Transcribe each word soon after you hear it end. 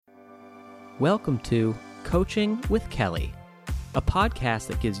Welcome to Coaching with Kelly, a podcast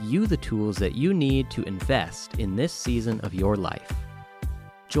that gives you the tools that you need to invest in this season of your life.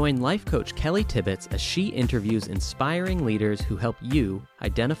 Join life coach Kelly Tibbetts as she interviews inspiring leaders who help you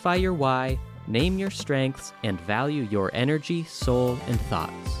identify your why, name your strengths, and value your energy, soul, and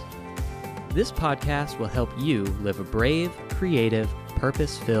thoughts. This podcast will help you live a brave, creative,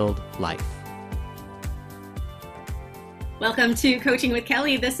 purpose-filled life. Welcome to Coaching with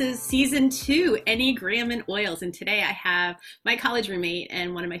Kelly. This is season 2, Enneagram and Oils. And today I have my college roommate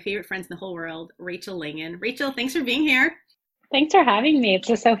and one of my favorite friends in the whole world, Rachel Langan. Rachel, thanks for being here. Thanks for having me. It's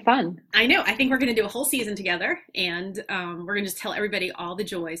just so fun. I know. I think we're going to do a whole season together, and we're going to just tell everybody all the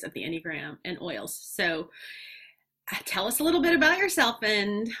joys of the Enneagram and Oils. So tell us a little bit about yourself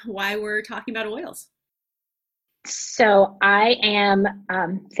and why we're talking about oils. So I am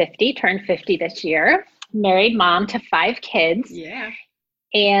 50, turned 50 this year, married mom to 5 kids. Yeah.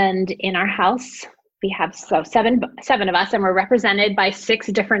 And in our house, we have seven of us, and we're represented by 6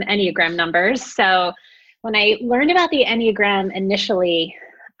 different Enneagram numbers. So when I learned about the Enneagram initially,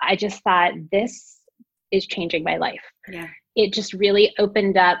 I just thought, this is changing my life. Yeah. It just really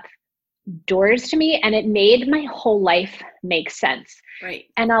opened up doors to me, and it made my whole life make sense. Right.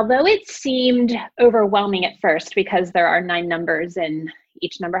 And although it seemed overwhelming at first, because there are 9 numbers and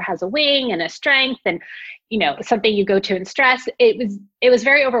each number has a wing and a strength and, you know, something you go to in stress, it was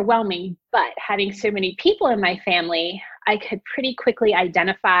very overwhelming. But having so many people in my family, I could pretty quickly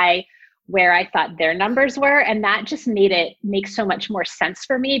identify where I thought their numbers were. And that just made it make so much more sense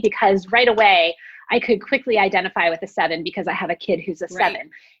for me, because right away I could quickly identify with a 7 because I have a kid who's a 7. Right.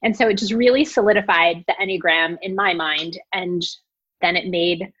 And so it just really solidified the Enneagram in my mind. And then it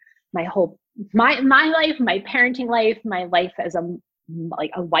made my whole, my life, my parenting life, my life as a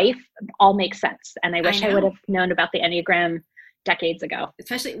wife, all makes sense. And I wish I would have known about the Enneagram decades ago.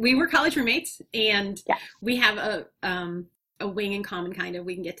 Especially, we were college roommates, and Yes. we have a wing in common, kind of.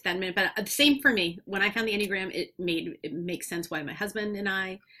 We can get to that in a minute. But the same for me. When I found the Enneagram, it makes sense why my husband and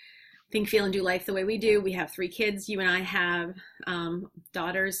I think, feel, and do life the way we do. We have 3 kids. You and I have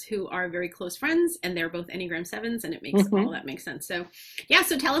daughters who are very close friends, and they're both Enneagram 7s, and it makes all that makes sense. So yeah,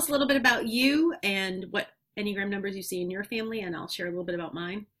 so tell us a little bit about you and what Enneagram numbers you see in your family, and I'll share a little bit about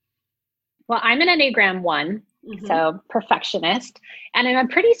mine. Well, I'm an Enneagram 1, so perfectionist, and I'm a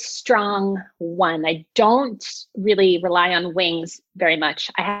pretty strong 1. I don't really rely on wings very much.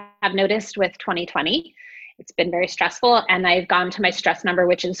 I have noticed with 2020, it's been very stressful, and I've gone to my stress number,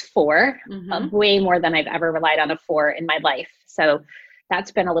 which is 4, way more than I've ever relied on a 4 in my life. So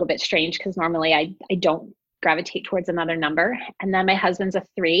that's been a little bit strange, because normally I don't gravitate towards another number. And then my husband's a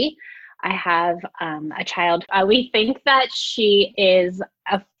 3. I have a child. We think that she is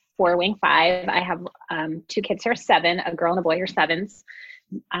a 4-wing 5. I have 2 kids who are 7, a girl and a boy who are 7s.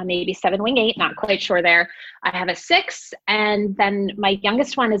 Maybe 7-wing 8, not quite sure there. I have a 6, and then my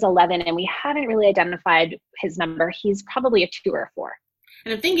youngest one is 11, and we haven't really identified his number. He's probably a 2 or a 4.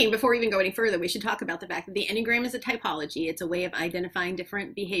 And I'm thinking, before we even go any further, we should talk about the fact that the Enneagram is a typology. It's a way of identifying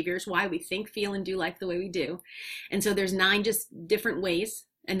different behaviors, why we think, feel, and do life the way we do. And so there's 9 just different ways,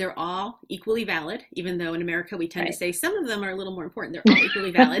 and they're all equally valid, even though in America we tend to say some of them are a little more important. They're all equally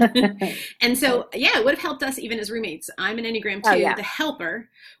valid. And so, yeah, it would have helped us even as roommates. I'm an Enneagram 2, the helper,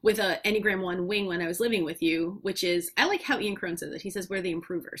 with a Enneagram 1 wing when I was living with you, which is, I like how Ian Crone says it. He says, we're the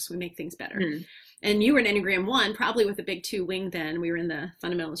improvers. We make things better. And you were an Enneagram 1, probably with a big 2 wing then. We were in the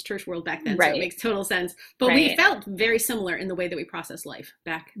fundamentalist church world back then, so it makes total sense. But we felt very similar in the way that we process life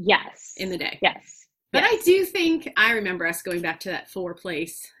back in the day. Yes. But I do think I remember us going back to that 4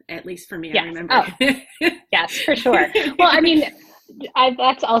 place, at least for me. I remember. Yes, for sure. Well, I mean,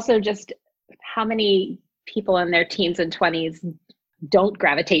 that's also just how many people in their teens and 20s don't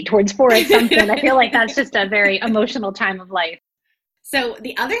gravitate towards 4 at some point. I feel like that's just a very emotional time of life. So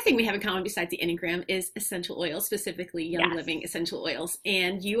the other thing we have in common besides the Enneagram is essential oils, specifically Young Living essential oils.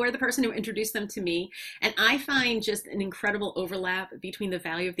 And you are the person who introduced them to me. And I find just an incredible overlap between the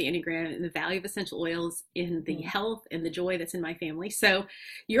value of the Enneagram and the value of essential oils in the health and the joy that's in my family. So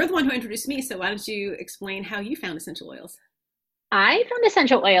you're the one who introduced me. So why don't you explain how you found essential oils? I found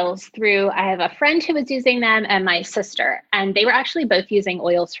essential oils I have a friend who was using them and my sister, and they were actually both using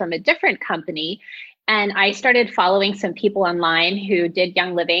oils from a different company. And I started following some people online who did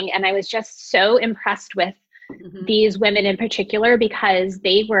Young Living, and I was just so impressed with these women in particular, because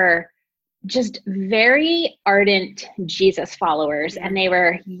they were just very ardent Jesus followers, and they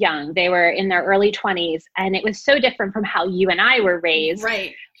were young. They were in their early 20s, and it was so different from how you and I were raised,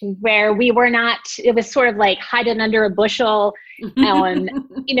 where we were not. It was sort of like hiding under a bushel, and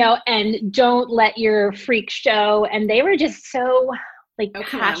don't let your freak show. And they were just so like Oh,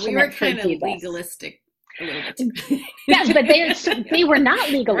 come on. We passionate were kind for of Jesus. legalistic a little bit. Yes, but they were not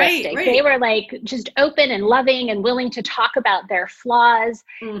legalistic. Right. They were like just open and loving and willing to talk about their flaws.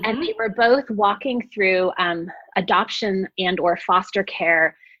 Mm-hmm. And they were both walking through adoption and or foster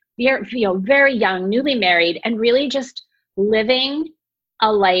care. They're, very young, newly married, and really just living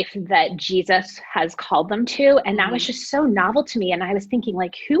a life that Jesus has called them to. And that was just so novel to me. And I was thinking,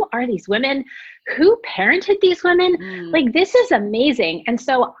 like, who are these women? Who parented these women? Like, this is amazing. And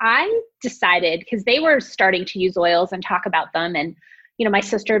so I decided, because they were starting to use oils and talk about them. And, my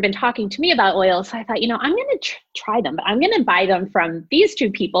sister had been talking to me about oils. So I thought, I'm going to try them, but I'm going to buy them from these two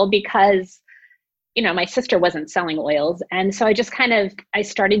people because, my sister wasn't selling oils. And so I just I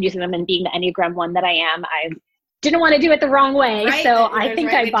started using them, and being the Enneagram 1 that I am, I didn't want to do it the wrong way. Right. So I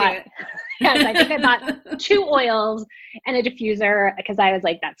think right I bought, I think I bought 2 oils and a diffuser, because I was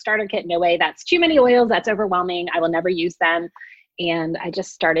like, that starter kit, no way, that's too many oils. That's overwhelming. I will never use them. And I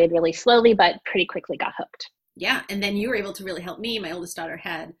just started really slowly, but pretty quickly got hooked. Yeah. And then you were able to really help me. My oldest daughter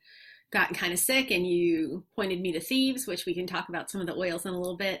had gotten kind of sick, and you pointed me to thieves, which we can talk about some of the oils in a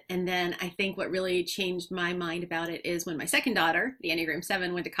little bit. And then I think what really changed my mind about it is when my second daughter, the Enneagram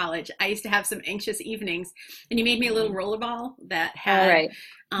 7, went to college, I used to have some anxious evenings, and you made me a little roller ball that had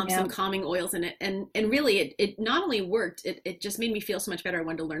some calming oils in it. And really it not only worked, it just made me feel so much better. I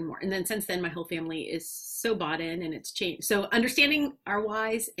wanted to learn more. And then since then, my whole family is so bought in, and it's changed. So understanding our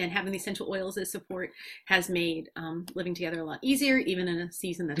whys and having the essential oils as support has made living together a lot easier, even in a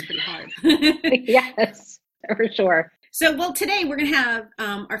season that's pretty hard. Yes, for sure. So, well, today we're going to have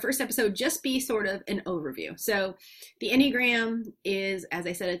our first episode just be sort of an overview. So the Enneagram is, as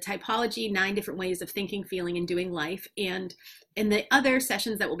I said, a typology, 9 different ways of thinking, feeling, and doing life. And in the other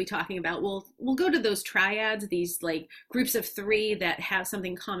sessions that we'll be talking about, we'll go to those triads, these like groups of 3 that have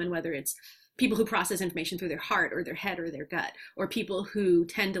something common, whether it's people who process information through their heart or their head or their gut, or people who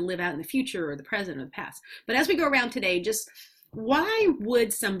tend to live out in the future or the present or the past. But as we go around today, just why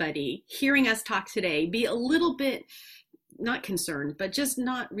would somebody hearing us talk today be a little bit not concerned, but just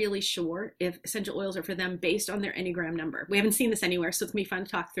not really sure if essential oils are for them based on their Enneagram number? We haven't seen this anywhere, so it's going to be fun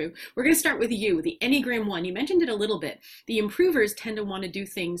to talk through. We're going to start with you, the Enneagram 1. You mentioned it a little bit. The improvers tend to want to do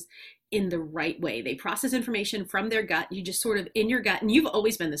things in the right way. They process information from their gut. You just sort of in your gut, and you've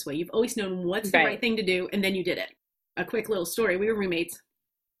always been this way. You've always known what's the right thing to do, and then you did it. A quick little story. We were roommates,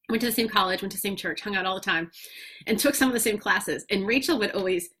 went to the same college, went to the same church, hung out all the time, and took some of the same classes. And Rachel would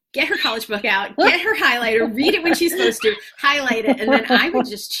always get her college book out, get her highlighter, read it when she's supposed to, highlight it, and then I would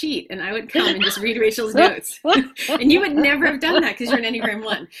just cheat, and I would come and just read Rachel's notes. And you would never have done that because you're an Enneagram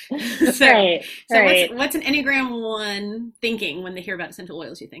 1. So what's an Enneagram 1 thinking when they hear about essential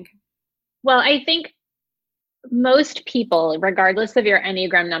oils, you think? Well, I think most people, regardless of your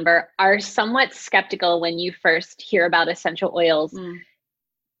Enneagram number, are somewhat skeptical when you first hear about essential oils.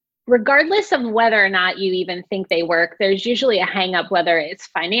 Regardless of whether or not you even think they work, there's usually a hang up, whether it's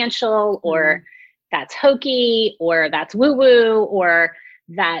financial or that's hokey or that's woo-woo, or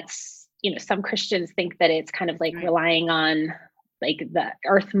that's, some Christians think that it's kind of like relying on like the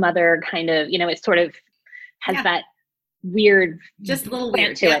earth mother kind of, it sort of has that weird, just a little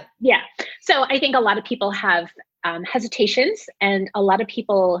weird to it. Yeah. So I think a lot of people have hesitations, and a lot of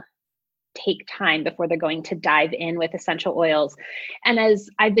people take time before they're going to dive in with essential oils. And as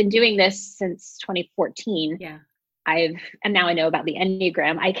I've been doing this since 2014, and now I know about the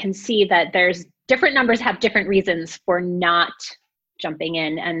Enneagram, I can see that there's different numbers have different reasons for not jumping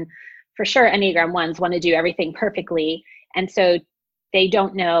in. And for sure, Enneagram 1s want to do everything perfectly. And so they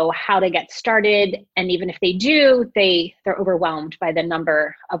don't know how to get started. And even if they do, they're overwhelmed by the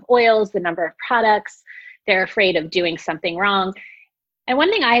number of oils, the number of products. They're afraid of doing something wrong. And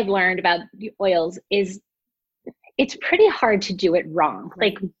one thing I've learned about the oils is it's pretty hard to do it wrong.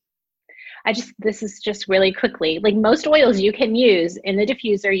 Like this is just really quickly, like most oils you can use in the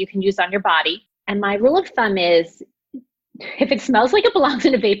diffuser, you can use on your body. And my rule of thumb is if it smells like it belongs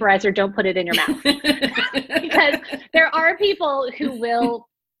in a vaporizer, don't put it in your mouth. Because there are people who will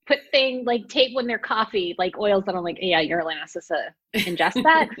put things like tape when they're coffee, like oils that I'm like, yeah, you're not supposed to ingest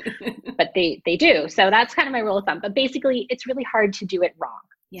that, but they do. So that's kind of my rule of thumb. But basically, it's really hard to do it wrong.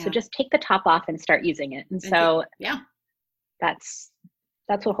 Yeah. So just take the top off and start using it. And so that's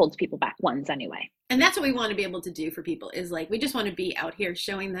what holds people back, ones anyway. And that's what we want to be able to do for people is like, we just want to be out here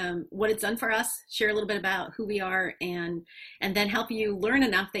showing them what it's done for us, share a little bit about who we are, and then help you learn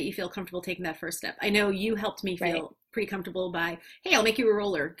enough that you feel comfortable taking that first step. I know you helped me feel pretty comfortable by, hey, I'll make you a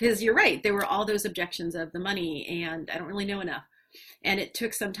roller. Because you're right. There were all those objections of the money and I don't really know enough. And it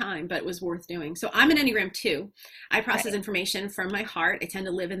took some time, but it was worth doing. So I'm an Enneagram 2. I process information from my heart. I tend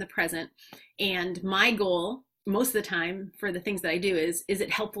to live in the present. And my goal most of the time for the things that I do is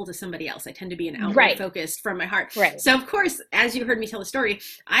it helpful to somebody else? I tend to be an outward focused from my heart. Right. So of course, as you heard me tell the story,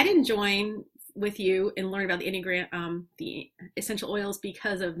 I didn't join with you and learn about the Enneagram, the essential oils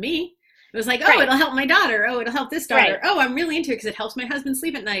because of me. It was like, oh, it'll help my daughter. Oh, it'll help this daughter. Oh, I'm really into it because it helps my husband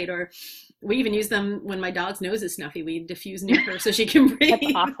sleep at night. Or we even use them when my dog's nose is snuffy. We diffuse near her so she can breathe.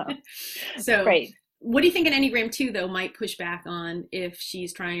 That's awesome. So what do you think an Enneagram 2, though, might push back on if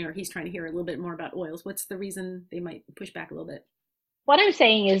she's trying or he's trying to hear a little bit more about oils? What's the reason they might push back a little bit? What I'm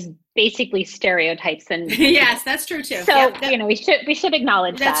saying is basically stereotypes. And yes, that's true too. So, we should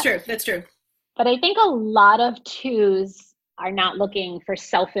acknowledge that's that. True. That's true. But I think a lot of 2s are not looking for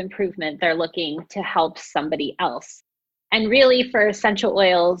self-improvement. They're looking to help somebody else. And really for essential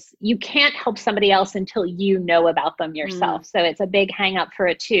oils, you can't help somebody else until you know about them yourself. So it's a big hang up for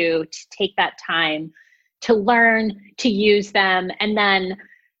a 2 to take that time to learn, to use them, and then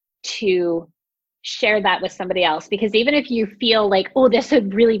to share that with somebody else. Because even if you feel like, oh, this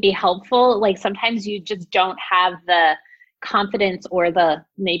would really be helpful, like sometimes you just don't have the confidence or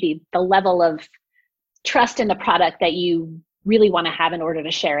maybe the level of trust in the product that you really want to have in order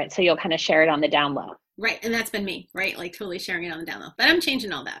to share it. So you'll kind of share it on the down low. Right. And that's been me, right? Like totally sharing it on the down low. But I'm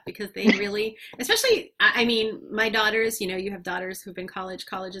changing all that because they really, especially, I mean, my daughters, you have daughters who've been college.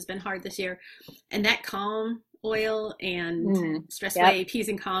 College has been hard this year. And that Calm oil and Stress Away, Peas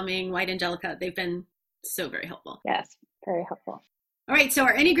and Calming, White Angelica, they've been so very helpful. Yes, very helpful. All right. So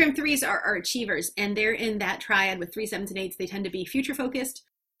our Enneagram 3s are achievers, and they're in that triad with 3, 7s, and 8s. They tend to be future focused.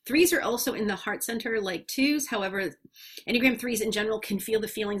 3s are also in the heart center like 2s. However, Enneagram 3s in general can feel the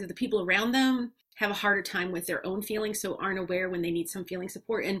feelings of the people around them, have a harder time with their own feelings, so aren't aware when they need some feeling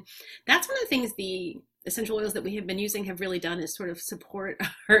support. And that's one of the things the essential oils that we have been using have really done is sort of support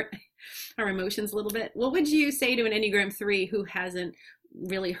our emotions a little bit. What would you say to an Enneagram 3 who hasn't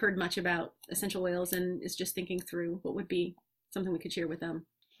really heard much about essential oils and is just thinking through what would be something we could share with them?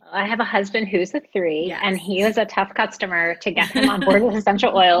 I have a husband who's a 3, and he was a tough customer to get him on board with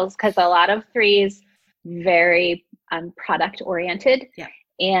essential oils because a lot of 3s very product oriented,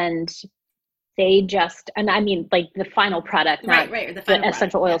 and they just, and I mean like the final product, not the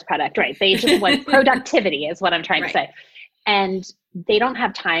essential oils product, right? They just want productivity is what I'm trying to say, and they don't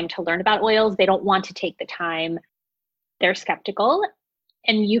have time to learn about oils. They don't want to take the time. They're skeptical.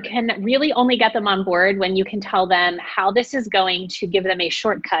 And you can really only get them on board when you can tell them how this is going to give them a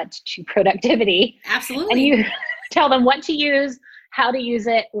shortcut to productivity. Absolutely. And you tell them what to use, how to use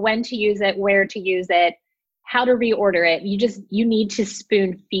it, when to use it, where to use it, how to reorder it. You need to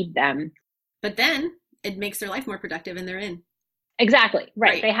spoon feed them. But then it makes their life more productive and they're in. Exactly.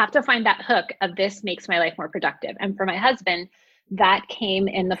 Right. They have to find that hook of this makes my life more productive. And for my husband, that came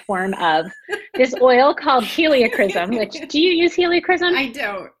in the form of this oil called heliochrysum, which, do you use heliochrysum? I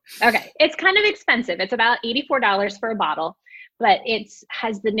don't. Okay. It's kind of expensive. It's about $84 for a bottle, but it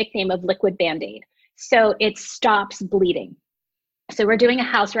has the nickname of liquid Band-Aid. So it stops bleeding. So we're doing a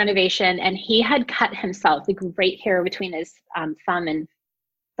house renovation and he had cut himself like right here between his thumb and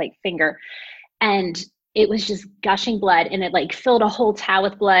like finger. And it was just gushing blood and it like filled a whole towel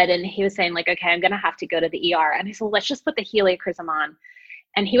with blood. And he was saying like, okay, I'm going to have to go to the ER. And I said, well, let's just put the heliochrysum on.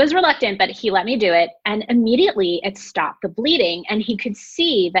 And he was reluctant, but he let me do it. And immediately it stopped the bleeding. And he could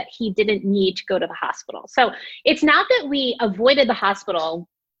see that he didn't need to go to the hospital. So it's not that we avoided the hospital.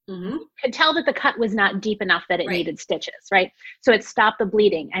 Could tell that the cut was not deep enough that it needed stitches, right? So it stopped the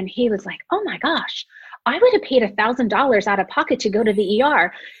bleeding. And he was like, oh my gosh, I would have paid $1,000 out of pocket to go to the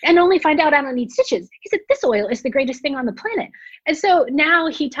ER and only find out I don't need stitches. He said, this oil is the greatest thing on the planet. And so now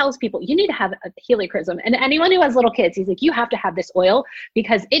he tells people, you need to have a heliochrysum. And anyone who has little kids, he's like, you have to have this oil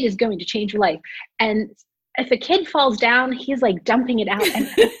because it is going to change your life. And if a kid falls down, he's like dumping it out. And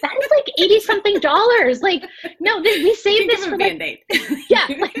that is like $80-something. Like, no, we saved this for like,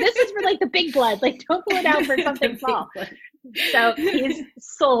 like this is for like the big blood. Like, don't pull it out for something small. So he's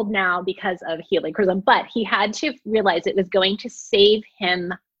sold now because of heliochrysum, but he had to realize it was going to save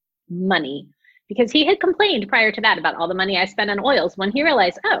him money because he had complained prior to that about all the money I spent on oils. When he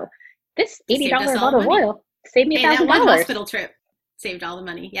realized, oh, this $80 bottle of oil saved me $1,000. That one hospital trip saved all the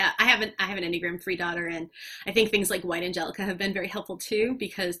money. Yeah, I have an Enneagram 3 daughter, and I think things like White Angelica have been very helpful too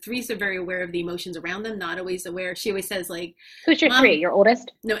because 3s are very aware of the emotions around them, not always aware. She always says like, who's your 3? Your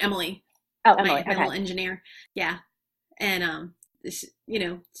oldest? No, Emily. Oh, Emily. My little engineer. Yeah. And,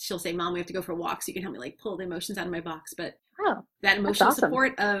 she'll say, Mom, we have to go for a walk so you can help me like pull the emotions out of my box. But that emotional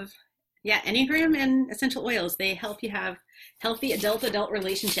support of, Enneagram and essential oils, they help you have healthy adult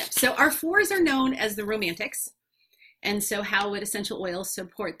relationships. So our 4s are known as the romantics. And so how would essential oils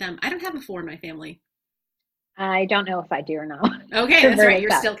support them? I don't have a 4 in my family. I don't know if I do or not. Okay, that's right.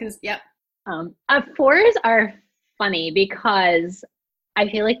 You're still, yep. Fours are funny because I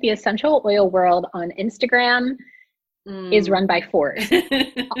feel like the essential oil world on Instagram is run by fours.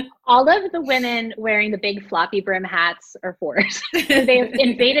 All of the women wearing the big floppy brim hats are fours. They've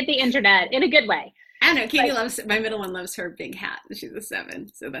invaded the internet in a good way. I don't know. Katie loves, my middle one loves her big hat. She's a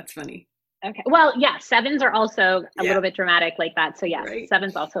 7. So that's funny. Okay. Well, yeah, 7s are also a little bit dramatic like that. So yes, right.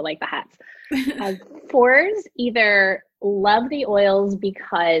 7s also like the hats. 4s either love the oils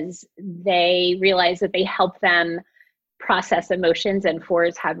because they realize that they help them process emotions, and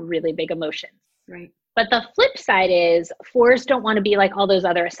 4s have really big emotions. Right. But the flip side is 4s don't want to be like all those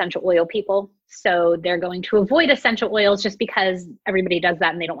other essential oil people. So they're going to avoid essential oils just because everybody does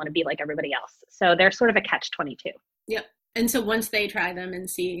that and they don't want to be like everybody else. So they're sort of a catch-22. Yep. And so once they try them and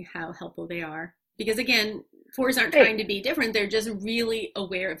see how helpful they are, because again, 4s aren't trying to be different. They're just really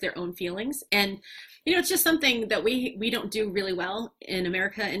aware of their own feelings. And, you know, it's just something that we don't do really well in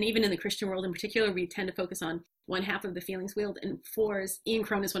America. And even in the Christian world in particular, we tend to focus on one half of the feelings wheel. And 4s, Ian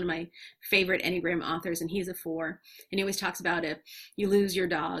Cron is one of my favorite Enneagram authors, and he's a 4. And he always talks about if you lose your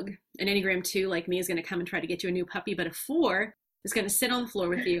dog, an Enneagram 2 like me is going to come and try to get you a new puppy, but a 4 is going to sit on the floor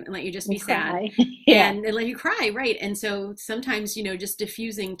with you and let you just be sad and let you cry. Right. And so sometimes, you know, just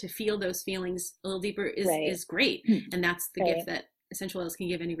diffusing to feel those feelings a little deeper is great. And that's the gift that essential oils can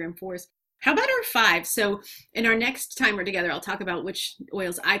give Enneagram 4s. How about our 5? So in our next time we're together, I'll talk about which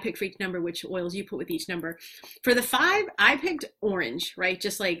oils I picked for each number, which oils you put with each number. For the 5, I picked orange, right?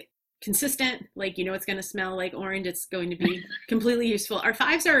 Just like consistent, like, you know, it's going to smell like orange. It's going to be completely useful. Our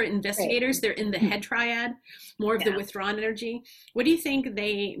 5s are investigators. They're in the head triad, more of the withdrawn energy. What do you think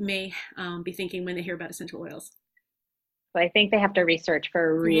they may be thinking when they hear about essential oils? Well, I think they have to research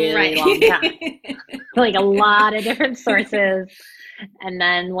for a really long time, like a lot of different sources. And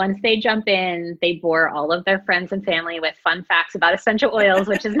then once they jump in, they bore all of their friends and family with fun facts about essential oils,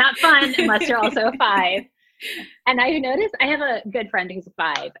 which is not fun unless you're also a 5. And I've noticed, I have a good friend who's a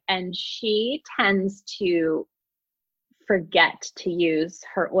 5, and she tends to forget to use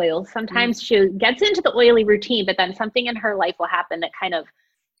her oils. Sometimes she gets into the oily routine, but then something in her life will happen that kind of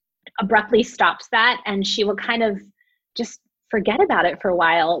abruptly stops that. And she will kind of just forget about it for a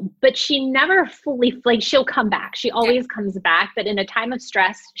while, but she never fully, like, she'll come back. She always comes back, but in a time of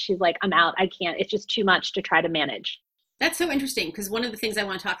stress, she's like, I'm out. I can't, it's just too much to try to manage. That's so interesting, because one of the things I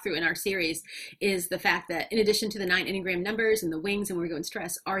want to talk through in our series is the fact that in addition to the 9 Enneagram numbers and the wings and where we go in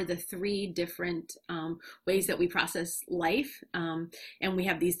stress are the 3 different ways that we process life. And we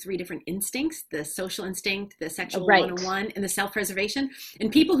have these 3 different instincts: the social instinct, the sexual 101, and the self-preservation.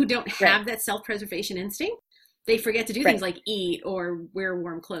 And people who don't have that self-preservation instinct, they forget to do things like eat or wear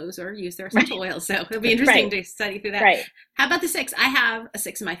warm clothes or use their essential oils. So it'll be interesting to study through that. How about the 6? I have a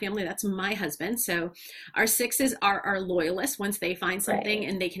 6 in my family. That's my husband. So our 6s are our loyalists. Once they find something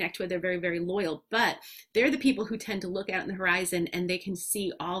and they connect to it, they're very, very loyal. But they're the people who tend to look out in the horizon and they can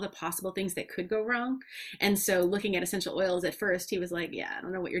see all the possible things that could go wrong. And so looking at essential oils at first, he was like, yeah, I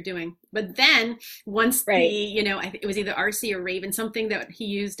don't know what you're doing. But then once the, you know, it was either RC or Raven, something that he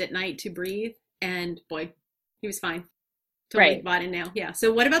used at night to breathe. And boy, he was fine. Totally bought in now. Yeah.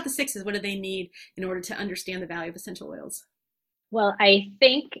 So what about the 6s? What do they need in order to understand the value of essential oils? Well, I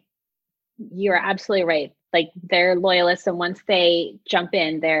think you're absolutely right. Like, they're loyalists, and once they jump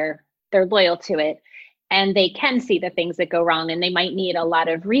in, they're loyal to it, and they can see the things that go wrong, and they might need a lot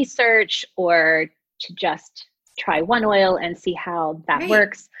of research or to just try one oil and see how that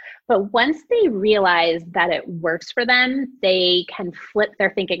works. But once they realize that it works for them, they can flip their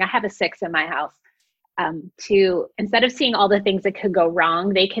thinking. I have a 6 in my house. To, instead of seeing all the things that could go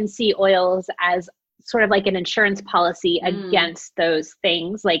wrong, they can see oils as sort of like an insurance policy against those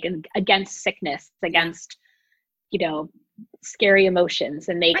things, like against sickness, against, you know, scary emotions.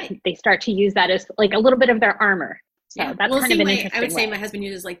 And they start to use that as like a little bit of their armor. So that's kind of an interesting I would say way. My husband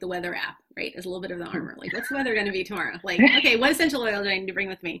uses like the weather app, right? As a little bit of the armor. Like, what's the weather going to be tomorrow? Like, okay, what essential oil do I need to bring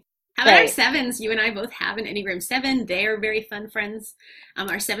with me? How about our 7s? You and I both have an Enneagram 7. They're very fun friends.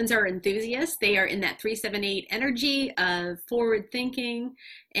 Our 7s are enthusiasts. They are in that 3-7-8 energy of forward thinking.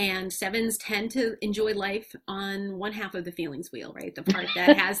 And 7s tend to enjoy life on one half of the feelings wheel, right? The part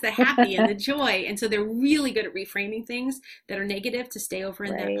that has the happy and the joy. And so they're really good at reframing things that are negative to stay over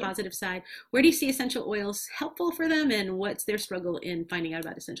in that positive side. Where do you see essential oils helpful for them? And what's their struggle in finding out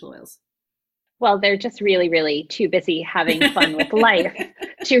about essential oils? Well, they're just really, really too busy having fun with life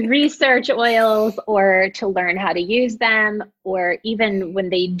to research oils or to learn how to use them, or even when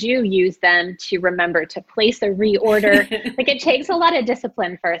they do use them, to remember to place a reorder. Like, it takes a lot of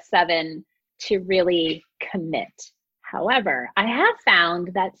discipline for a 7 to really commit. However, I have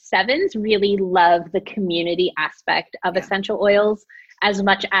found that 7s really love the community aspect of essential oils. as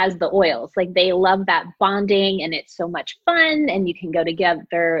much as the oils. Like they love that bonding and it's so much fun and you can go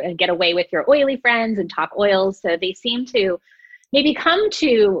together and get away with your oily friends and talk oils. So they seem to maybe come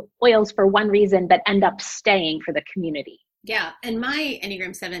to oils for one reason, but end up staying for the community. Yeah. And my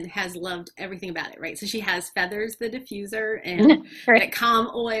Enneagram 7 has loved everything about it, right? So she has Feathers, the diffuser, and that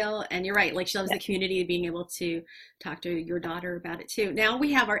calm oil. And you're right. Like she loves the community, being able to talk to your daughter about it too. Now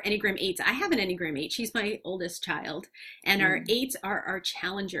we have our Enneagram 8s. I have an Enneagram 8. She's my oldest child. And our 8s are our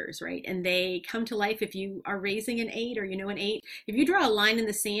challengers, right? And they come to life if you are raising an 8 or you know an 8. If you draw a line in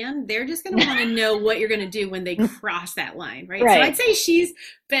the sand, they're just going to want to know what you're going to do when they cross that line, right? So I'd say she's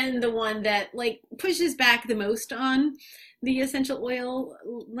been the one that like pushes back the most on the essential oil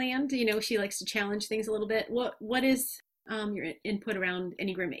land. You know, she likes to challenge things a little bit. What is your input around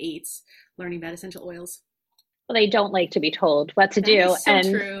Enneagram 8s learning about essential oils? Well, they don't like to be told what to do. So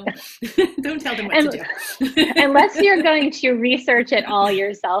true. Don't tell them what to do. Unless you're going to research it all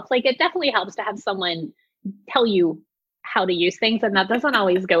yourself. Like it definitely helps to have someone tell you how to use things. And that doesn't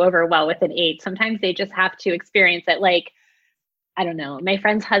always go over well with an 8. Sometimes they just have to experience it. Like, I don't know, my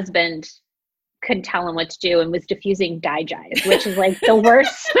friend's husband couldn't tell him what to do and was diffusing Digize, which is like the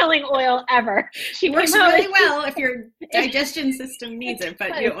worst smelling oil ever. She works really well if your digestion system needs it,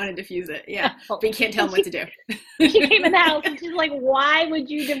 but you don't want to diffuse it. Yeah, but you can't tell him what to do. She came in the house and she's like, why would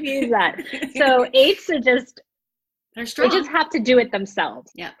you diffuse that? So 8s are just, they're strong. They just have to do it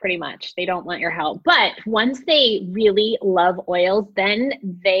themselves, pretty much. They don't want your help. But once they really love oils, then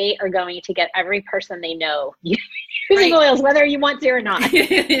they are going to get every person they know using oils, whether you want to or not.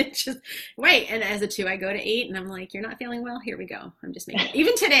 Just wait. And as a 2, I go to 8 and I'm like, you're not feeling well? Here we go. I'm just making it.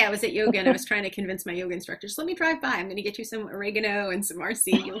 Even today I was at yoga and I was trying to convince my yoga instructor, just let me drive by. I'm going to get you some oregano and some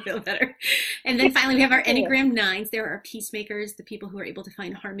RC. You'll feel better. And then finally we have our Enneagram 9s. There are peacemakers, the people who are able to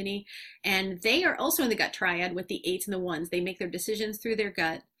find harmony. And they are also in the gut triad with the 8s and the 1s. They make their decisions through their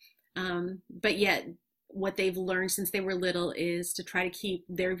gut. But yet what they've learned since they were little is to try to keep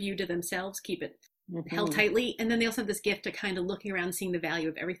their view to themselves, keep it held tightly. And then they also have this gift of kind of looking around, seeing the value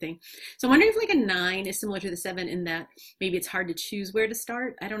of everything. So I'm wondering if like a 9 is similar to the 7 in that maybe it's hard to choose where to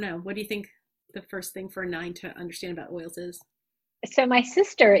start. I don't know. What do you think the first thing for a 9 to understand about oils is? So my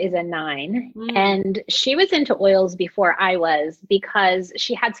sister is a 9 and she was into oils before I was because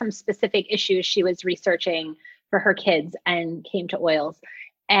she had some specific issues she was researching for her kids and came to oils.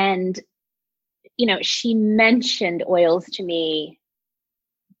 And, you know, she mentioned oils to me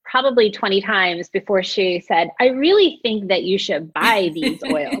probably 20 times before she said, I really think that you should buy these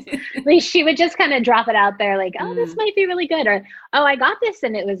oils. Like she would just kind of drop it out there like, oh, this might be really good. Or, oh, I got this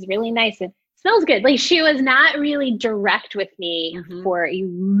and it was really nice and smells good. Like she was not really direct with me for a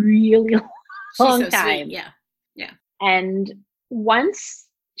really long time. Sweet. Yeah. And once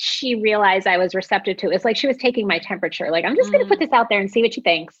she realized I was receptive to it, it's like she was taking my temperature. Like, I'm just going to put this out there and see what she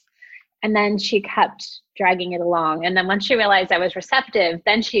thinks. And then she kept dragging it along. And then once she realized I was receptive,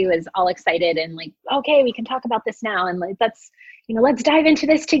 then she was all excited and like, okay, we can talk about this now. And like, let's dive into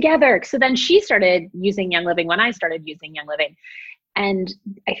this together. So then she started using Young Living when I started using Young Living. And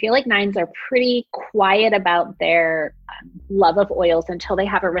I feel like 9s are pretty quiet about their love of oils until they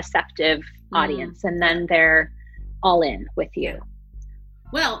have a receptive audience. And then they're all in with you.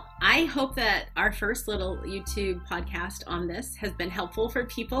 Well, I hope that our first little YouTube podcast on this has been helpful for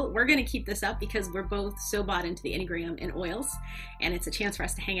people. We're going to keep this up because we're both so bought into the Enneagram and oils, and it's a chance for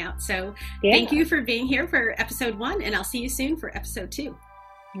us to hang out. So thank you for being here for episode 1, and I'll see you soon for episode 2.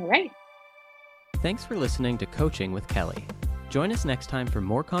 All right. Thanks for listening to Coaching with Kelly. Join us next time for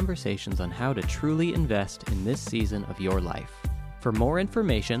more conversations on how to truly invest in this season of your life. For more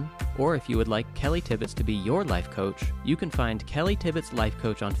information, or if you would like Kelly Tibbetts to be your life coach, you can find Kelly Tibbetts Life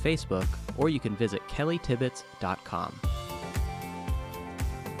Coach on Facebook, or you can visit kellytibbetts.com.